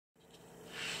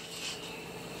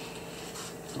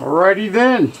Alrighty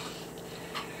then,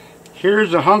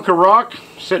 here's a hunk of rock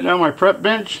sitting on my prep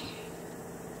bench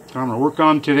that I'm going to work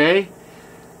on today.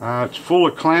 It's full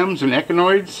of clams and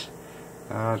echinoids.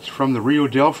 It's from the Rio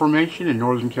Del Formation in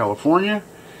Northern California.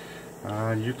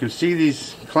 You can see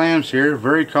these clams here,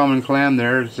 very common clam.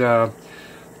 There's, what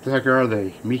the heck are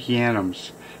they?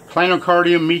 Mechianums.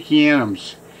 Clinocardium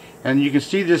mechianums. And you can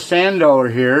see this sand dollar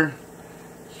here,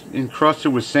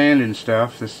 encrusted with sand and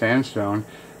stuff, this sandstone.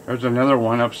 There's another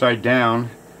one upside down,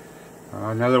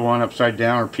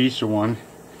 or piece of one,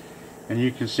 and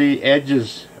you can see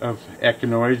edges of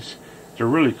echinoids. It's a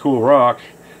really cool rock.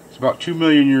 It's about 2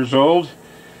 million years old.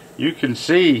 You can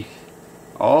see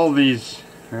all these,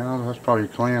 well, that's probably a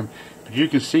clam, but you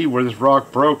can see where this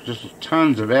rock broke. Just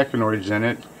tons of echinoids in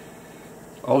it,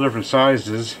 all different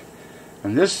sizes.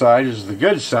 And this side is the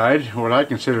good side, what I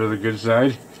consider the good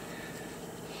side.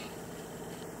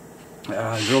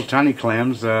 Little tiny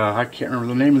clams. I can't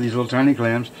remember the name of these little tiny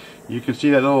clams. You can see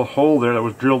that little hole there that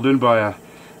was drilled in by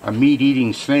a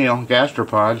meat-eating snail,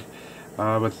 gastropod.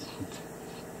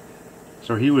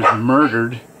 So he was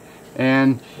murdered.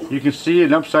 And you can see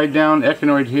an upside-down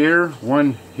echinoid here,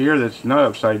 one here that's not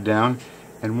upside down,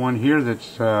 and one here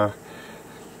that's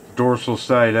dorsal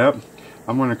side up.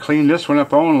 I'm going to clean this one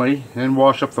up only and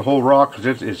wash up the whole rock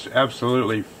because it's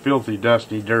absolutely filthy,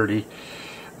 dusty, dirty.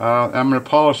 I'm going to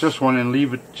polish this one and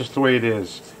leave it just the way it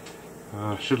is.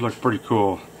 Should look pretty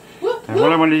cool. And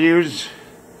what I'm going to use,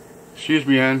 excuse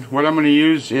me, what I'm going to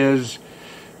use is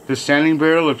this sanding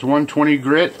barrel. It's 120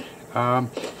 grit.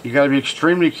 You got to be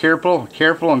extremely careful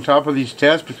on top of these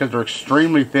tests because they're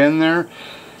extremely thin there.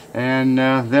 And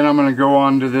then I'm going to go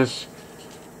on to this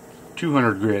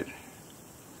 200 grit.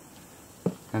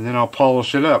 And then I'll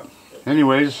polish it up.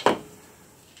 Anyways,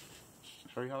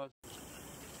 show you how that.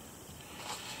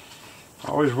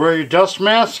 Always wear your dust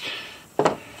mask. And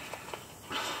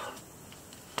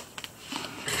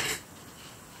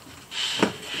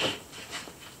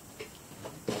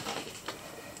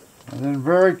then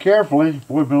very carefully,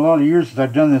 boy, it's been a lot of years since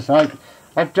I've done this.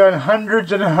 I've done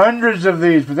hundreds and hundreds of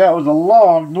these, but that was a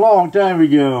long, long time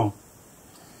ago.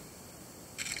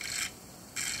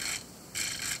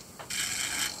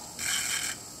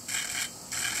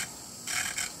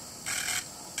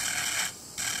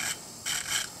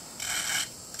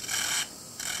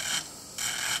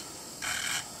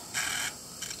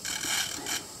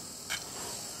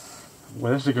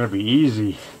 Well, this is going to be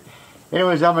easy.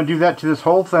 Anyways, I'm going to do that to this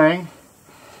whole thing.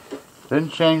 Then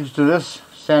change to this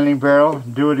sanding barrel.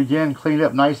 Do it again, clean it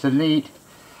up nice and neat.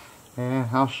 And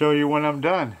I'll show you when I'm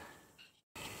done.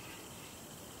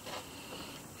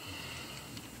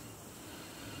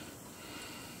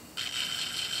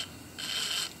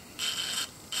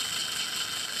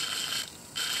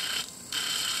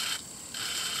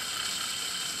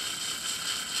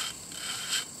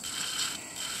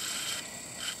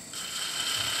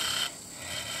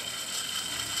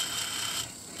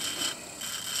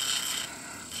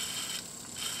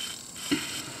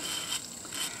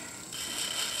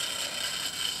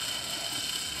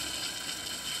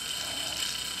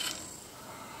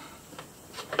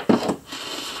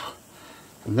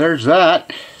 And there's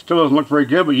that. Still doesn't look very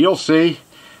good, but you'll see.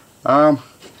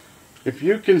 If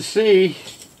you can see,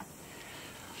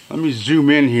 let me zoom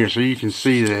in here so you can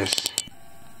see this.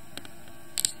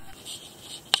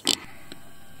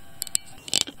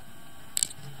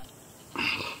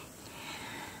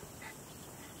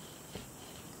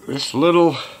 This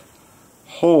little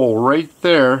hole right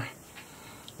there,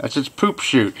 that's its poop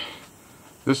chute.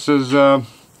 This is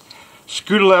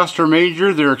Scuttilaster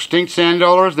major. They're extinct sand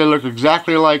dollars. They look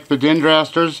exactly like the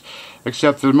Dendrasters,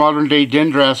 except the modern day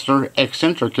Dendraster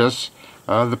eccentricus.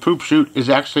 The poop chute is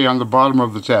actually on the bottom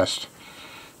of the test.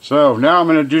 So now I'm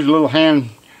going to do a little hand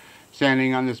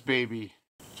sanding on this baby.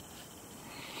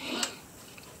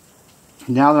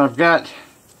 Now that I've got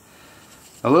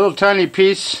a little tiny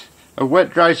piece of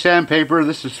wet dry sandpaper,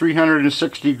 this is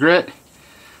 360 grit.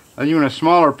 And even a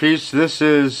smaller piece, this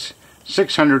is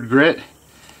 600 grit.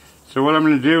 So what I'm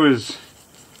going to do is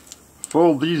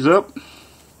fold these up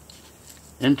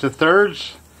into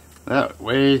thirds. That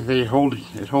way it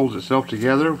holds itself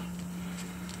together.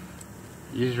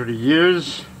 Easier to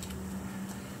use.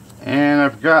 And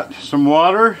I've got some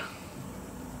water.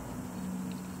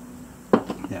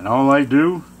 And all I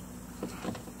do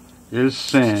is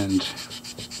sand.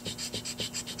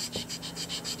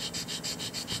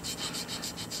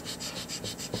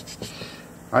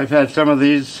 I've had some of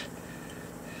these,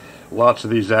 lots of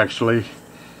these actually,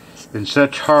 in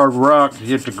such hard rock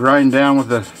you have to grind down with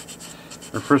the,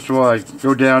 or first of all I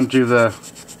go down to the,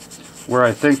 where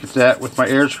I think it's at with my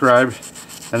air scribe,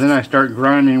 and then I start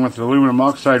grinding with the aluminum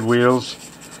oxide wheels,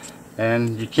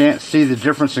 and you can't see the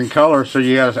difference in color, so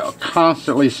you gotta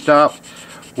constantly stop,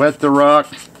 wet the rock.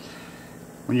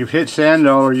 When you hit sand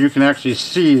dollar, you can actually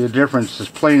see the difference as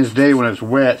plain as day when it's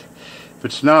wet. If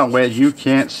it's not wet, you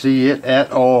can't see it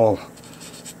at all.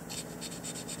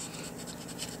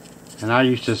 And I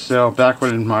used to sell, back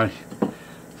when in my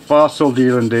fossil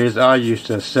dealing days, I used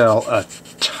to sell a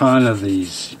ton of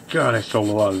these. God, I sold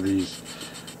a lot of these.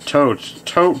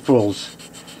 Totefuls.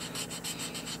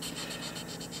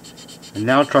 And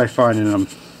now try finding them.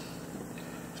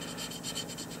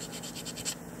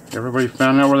 Everybody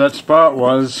found out where that spot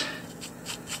was.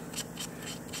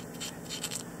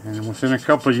 And within a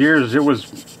couple of years, it was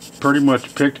pretty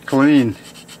much picked clean.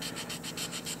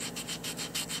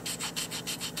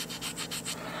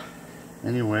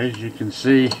 Anyways, you can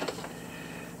see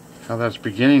how that's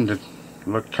beginning to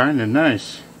look kind of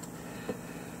nice.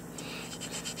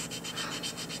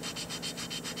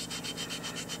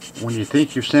 When you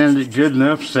think you've sanded it good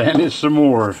enough, sand it some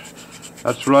more.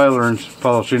 That's what I learned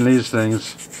polishing these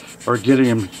things, or getting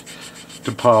them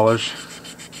to polish.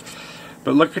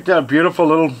 But look at that beautiful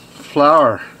little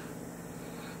flower.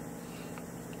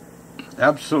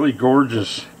 Absolutely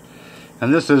gorgeous.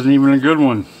 And this isn't even a good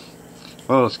one.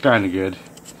 Well, it's kind of good.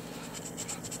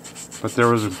 But there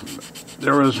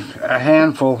was a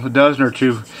handful, a dozen or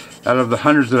two out of the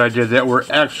hundreds that I did that were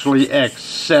actually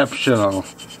exceptional.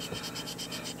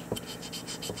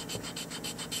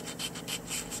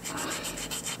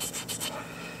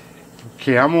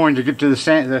 Okay, I'm going to get to the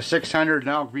 600 and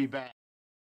I'll be back.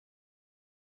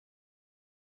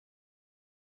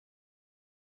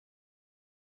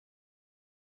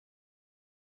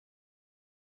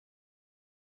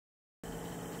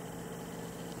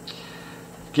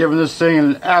 Giving this thing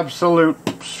an absolute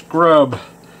scrub.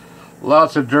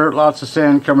 Lots of dirt, lots of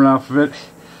sand coming off of it.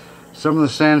 Some of the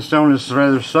sandstone is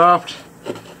rather soft.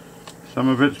 Some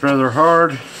of it's rather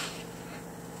hard.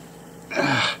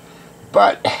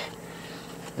 But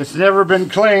it's never been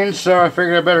cleaned, so I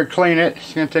figured I better clean it.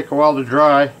 It's going to take a while to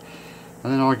dry.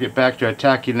 And then I'll get back to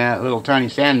attacking that little tiny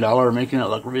sand dollar and making it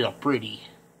look real pretty.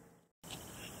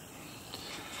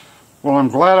 Well, I'm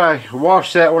glad I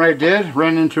washed that when I did.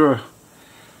 Ran into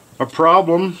a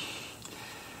problem.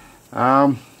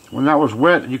 When that was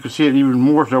wet, you could see it even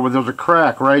more so, but there was a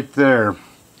crack right there.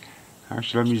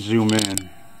 Actually, let me zoom in.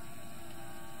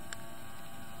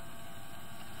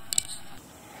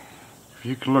 If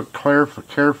you can look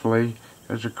carefully,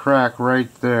 there's a crack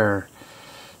right there.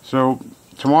 So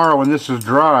tomorrow when this is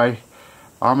dry,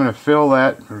 I'm going to fill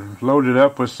that, load it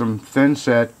up with some thin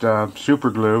set super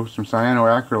glue, some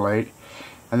cyanoacrylate,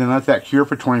 and then let that cure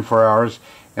for 24 hours,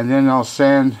 and then I'll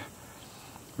sand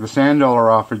the sand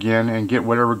dollar off again and get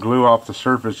whatever glue off the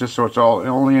surface, just so it's all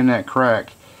only in that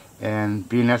crack. And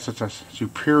being that's such a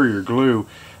superior glue,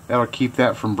 that'll keep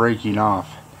that from breaking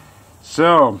off.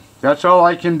 So that's all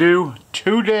I can do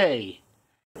today.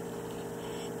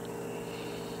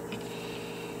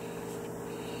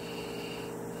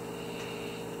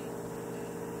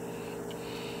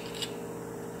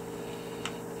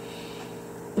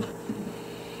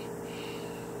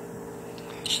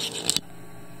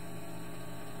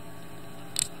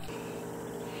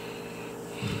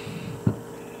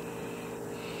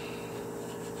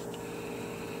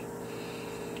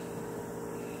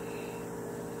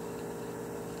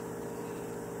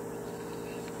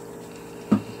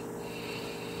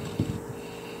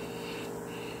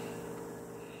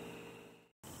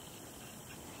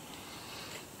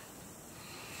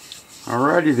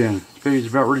 Alrighty then, this video's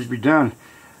about ready to be done.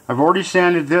 I've already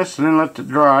sanded this and then let it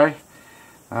dry.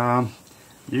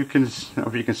 You can, I don't know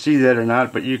if you can see that or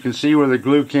not, but you can see where the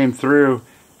glue came through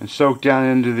and soaked down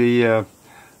into the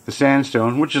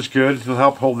sandstone, which is good. It'll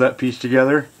help hold that piece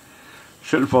together.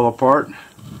 Shouldn't fall apart.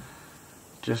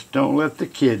 Just don't let the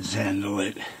kids handle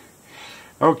it.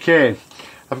 Okay,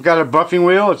 I've got a buffing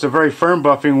wheel. It's a very firm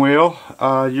buffing wheel.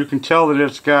 You can tell that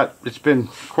it's been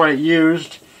quite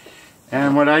used.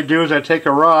 And what I do is I take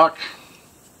a rock,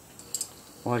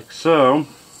 like so,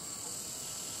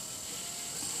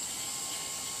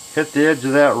 hit the edge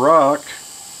of that rock,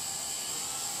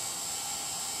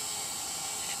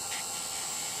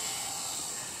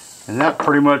 and that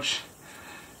pretty much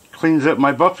cleans up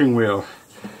my buffing wheel.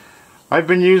 I've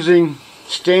been using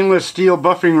stainless steel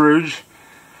buffing rouge,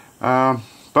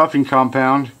 buffing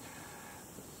compound,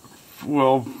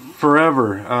 well,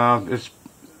 forever.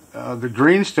 The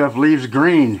green stuff leaves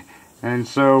green, and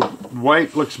so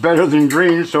white looks better than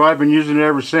green, so I've been using it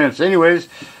ever since. Anyways,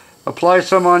 apply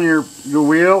some on your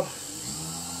wheel,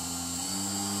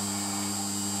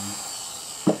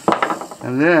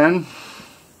 and then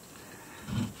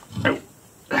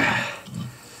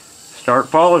start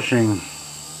polishing.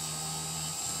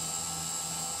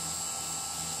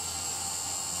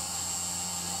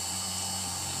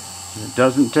 It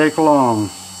doesn't take long.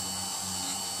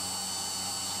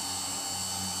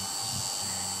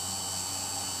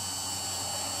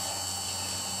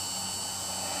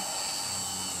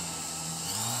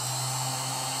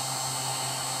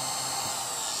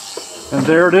 And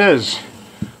there it is.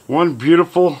 One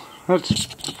beautiful, let's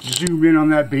zoom in on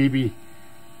that baby.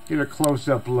 Get a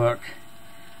close-up look.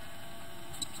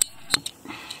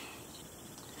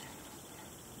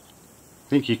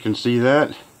 I think you can see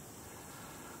that.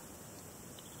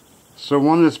 So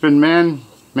one that's been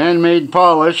man-made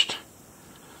polished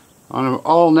on an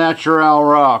all-natural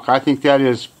rock. I think that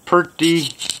is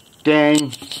pretty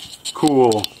dang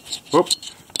cool. Whoop.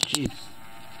 Jeez.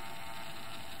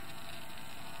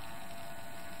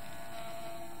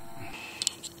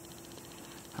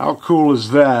 How cool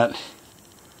is that?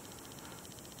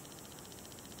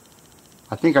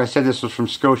 I think I said this was from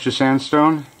Scotia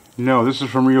Sandstone. No, this is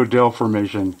from Rio Dell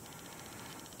Formation.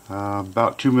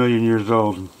 About 2 million years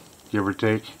old, give or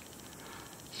take.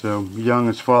 So young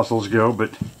as fossils go,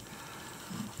 but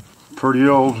pretty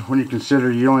old when you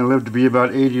consider you only live to be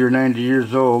about 80 or 90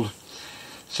 years old.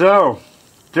 So,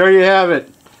 there you have it.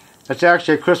 That's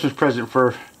actually a Christmas present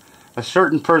for a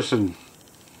certain person.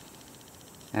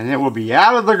 And it will be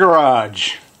out of the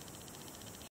garage.